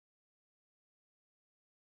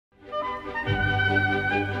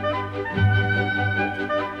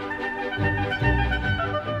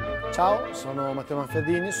Ciao, sono Matteo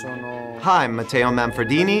Manfredini, sono... Hi, I'm Matteo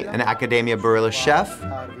Manfredini, an Accademia Barilla chef.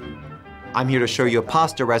 I'm here to show you a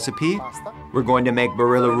pasta recipe. We're going to make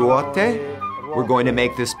Barilla Ruote. We're going to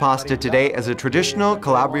make this pasta today as a traditional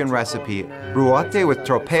Calabrian recipe, Ruote with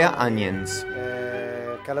Tropea onions.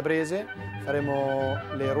 Calabrese, faremo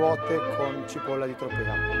le ruote con cipolla di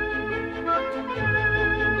Tropea.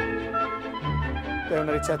 È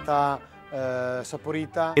una ricetta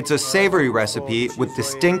saporita. It's a savory recipe with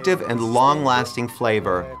distinctive and long-lasting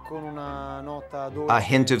flavor. A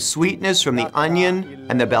hint of sweetness from the onion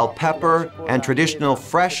and the bell pepper, and traditional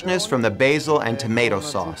freshness from the basil and tomato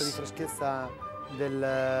sauce.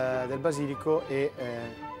 Del basilico e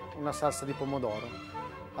una salsa di pomodoro.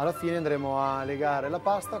 Alla fine andremo a legare la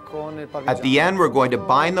pasta con il parmigiano. At the end, we're going to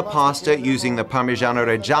bind the pasta using the Parmigiano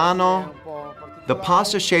Reggiano. The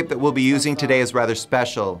pasta shape that we'll be using today is rather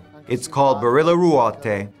special. It's called Barilla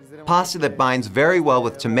Ruote, pasta that binds very well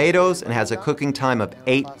with tomatoes and has a cooking time of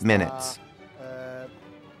 8 minutes.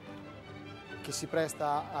 Che si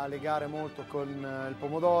presta a legare molto con il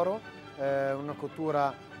pomodoro, una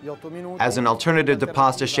cottura di 8 minuti. As an alternative to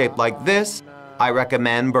pasta shaped like this, I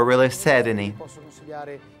recommend Barilla Sedani. Posso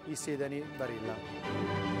consigliare I sedani Barilla.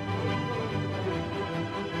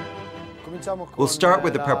 We'll start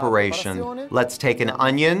with the preparation. Let's take an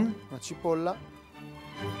onion, una cipolla,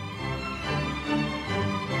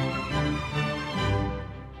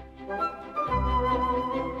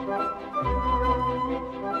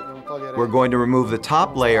 we're going to remove the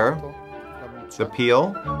top layer, the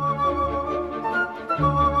peel.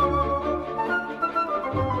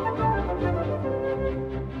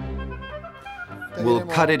 We'll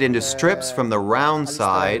cut it into strips from the round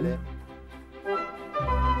side.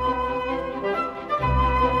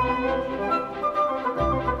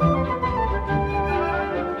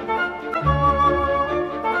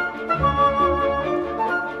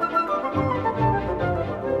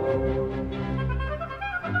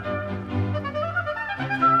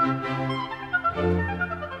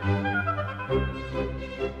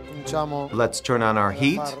 Let's turn on our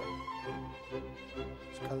heat.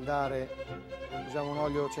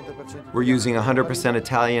 We're using 100%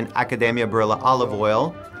 Italian Accademia Barilla olive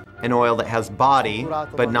oil, an oil that has body,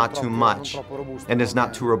 but not too much, and is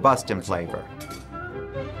not too robust in flavor.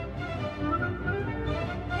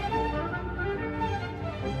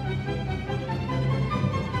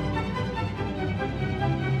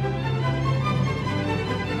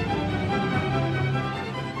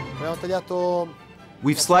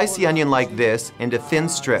 We've sliced the onion like this into thin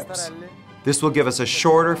strips. This will give us a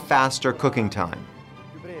shorter, faster cooking time.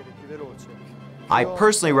 I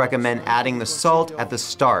personally recommend adding the salt at the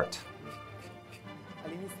start.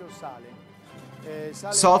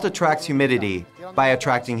 Salt attracts humidity. By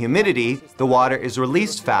attracting humidity, the water is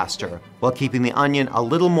released faster, while keeping the onion a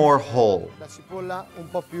little more whole. La cipolla un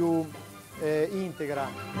po' più integra.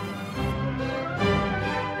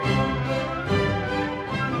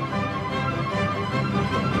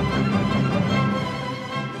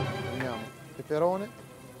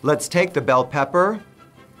 Let's take the bell pepper.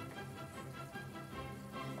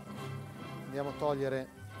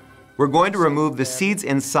 We're going to remove the seeds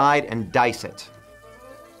inside and dice it.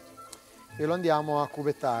 E lo andiamo a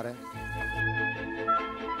cubettare.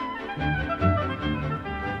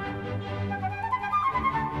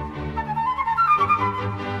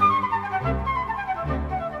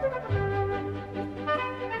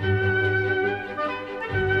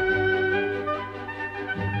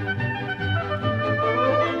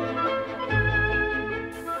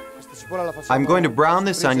 I'm going to brown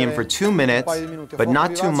this onion for 2 minutes, but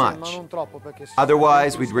not too much.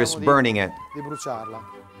 Otherwise, we'd risk burning it.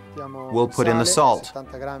 We'll put in the salt.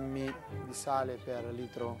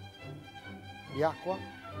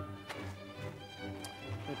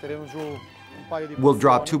 We'll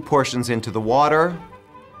drop 2 portions into the water.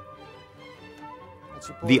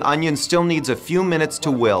 The onion still needs a few minutes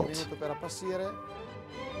to wilt.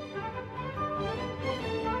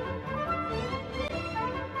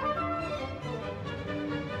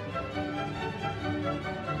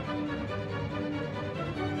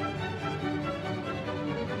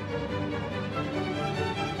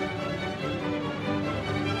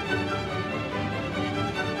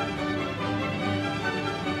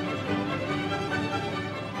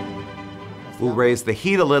 We'll raise the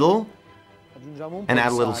heat a little and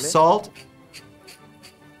add a little salt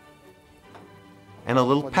and a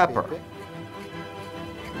little pepper.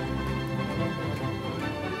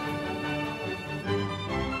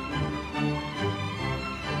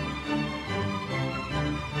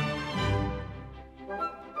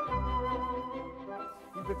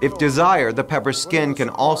 If desired, the pepper skin can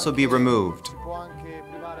also be removed.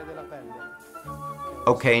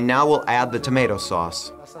 Okay, now we'll add the tomato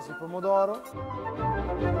sauce. La salsa di pomodoro.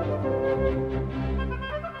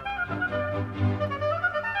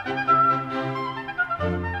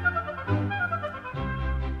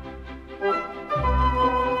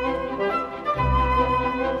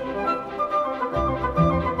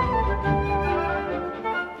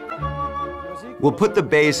 We'll put the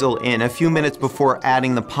basil in a few minutes before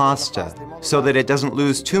adding the pasta so that it doesn't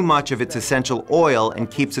lose too much of its essential oil and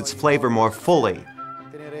keeps its flavor more fully.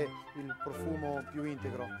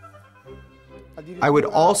 I would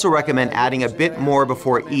also recommend adding a bit more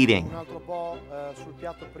before eating.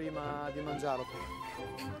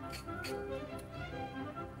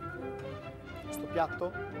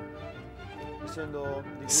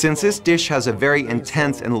 Since this dish has a very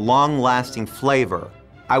intense and long-lasting flavor,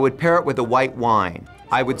 I would pair it with a white wine.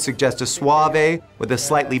 I would suggest a Soave with a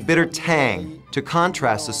slightly bitter tang to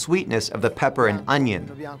contrast the sweetness of the pepper and onion.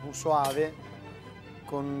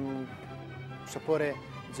 Con sapore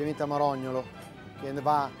leggermente amarognolo che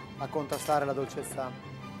va a contrastare la dolcezza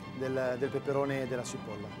del peperone e della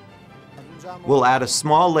cipolla. We'll add a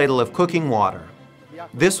small ladle of cooking water.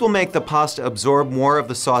 This will make the pasta absorb more of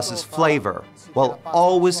the sauce's flavor while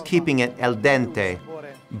always keeping it al dente,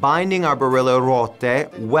 binding our Barilla ruote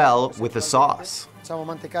well with the sauce. Facciamo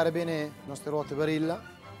mantecare bene le nostre ruote Barilla.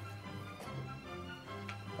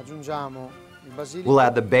 Aggiungiamo il basilico. We'll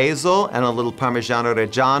add the basil and a little Parmigiano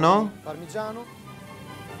Reggiano. Parmigiano.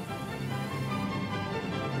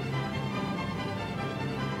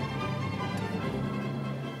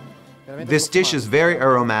 This dish is very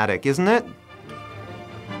aromatic, isn't it?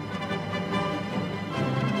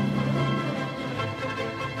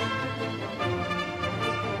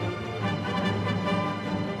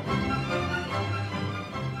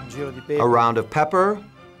 A round of pepper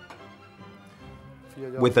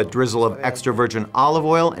with a drizzle of extra virgin olive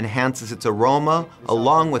oil enhances its aroma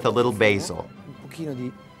along with a little basil. Un pochino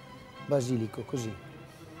di basilico, così.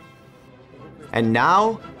 And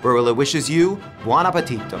now, Barilla wishes you buon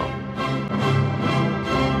appetito.